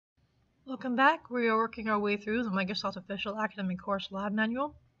Welcome back. We are working our way through the Microsoft Official Academic Course Lab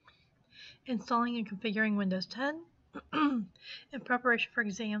Manual, installing and configuring Windows 10 in preparation for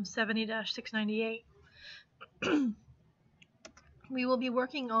exam 70-698. We will be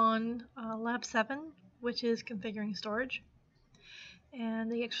working on Lab 7, which is configuring storage.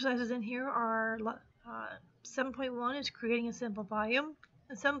 And the exercises in here are 7.1 is creating a simple volume,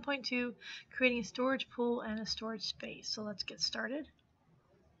 and 7.2 creating a storage pool and a storage space. So let's get started.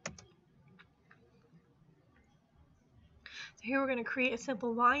 So here we're going to create a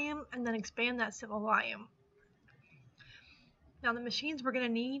simple volume and then expand that simple volume. Now the machines we're going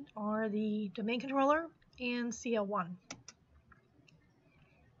to need are the domain controller and CL1.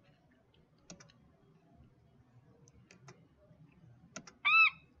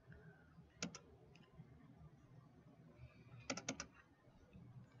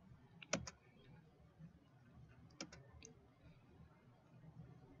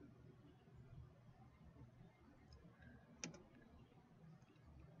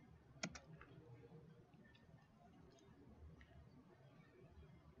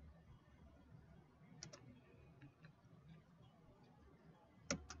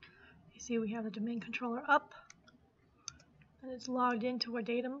 You see we have the domain controller up and it's logged into our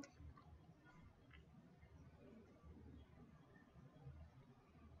datum.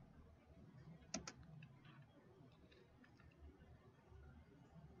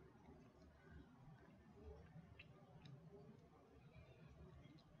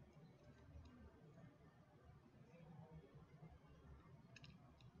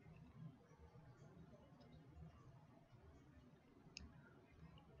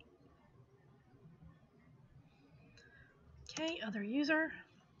 Okay, other user.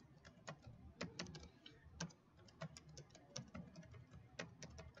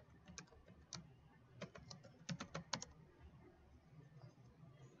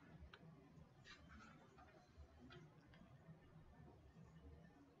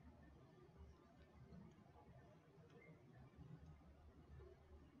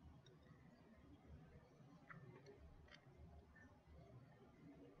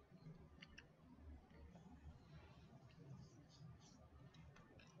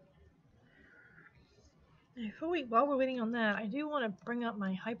 While we're waiting on that, I do want to bring up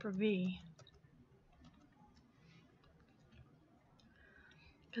my Hyper-V,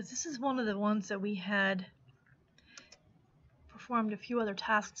 because this is one of the ones that we had performed a few other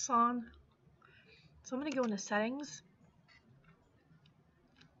tasks on. So I'm going to go into settings.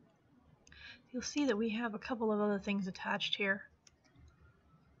 You'll see that we have a couple of other things attached here.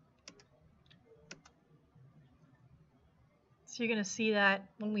 So you're going to see that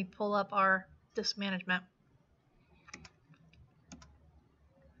when we pull up our disk management.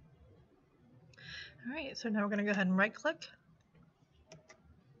 Alright, so now we're going to go ahead and right click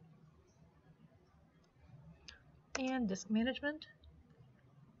and disk management.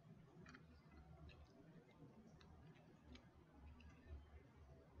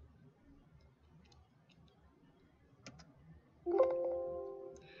 And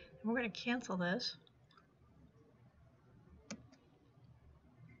we're going to cancel this.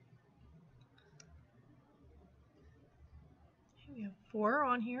 We have 4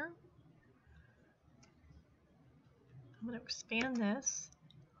 on here. I'm going to expand this.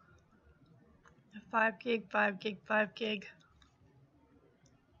 5 gig, 5 gig, 5 gig,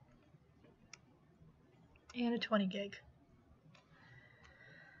 and a 20 gig.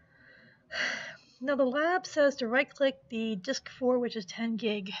 Now the lab says to right click the disk 4, which is 10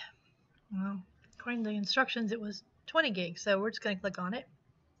 gig. Well, according to the instructions it was 20 gig, so we're just going to click on it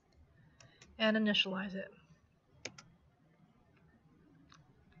and initialize it.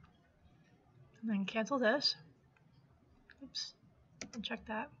 And then cancel this. Oops, and check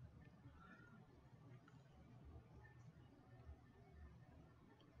that.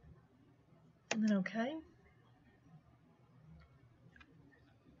 And then OK.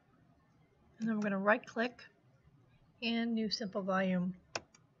 And then we're going to right click and new simple volume.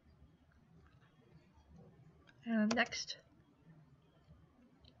 And next.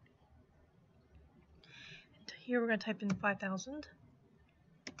 And here we're going to type in 5000.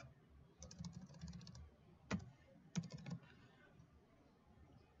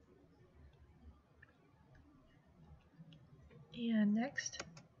 And next.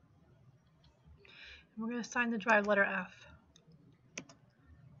 And we're going to assign the drive letter F.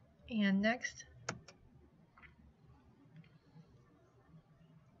 And next.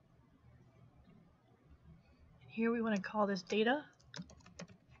 Here we want to call this data.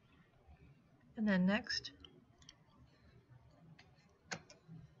 And then next.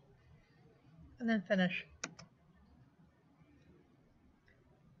 And then finish.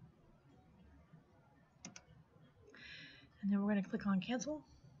 then we're going to click on cancel.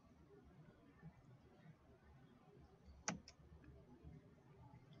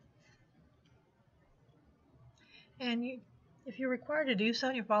 And if you're required to do so,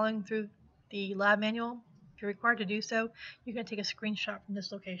 and you're following through the lab manual, if you're required to do so, you can take a screenshot from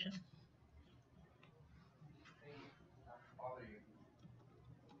this location.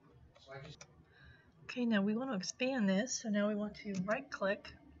 Okay, now we want to expand this, so now we want to right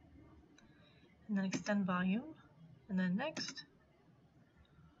click and then extend volume, and then next.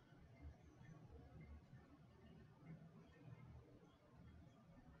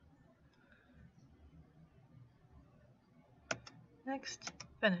 Next,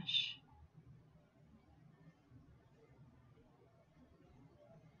 finish.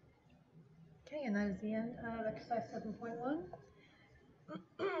 Okay, and that is the end of exercise 7.1.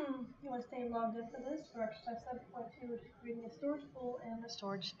 You want to stay logged in for this for exercise 7.2, which is creating a storage pool and a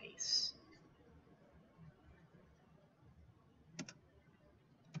storage space.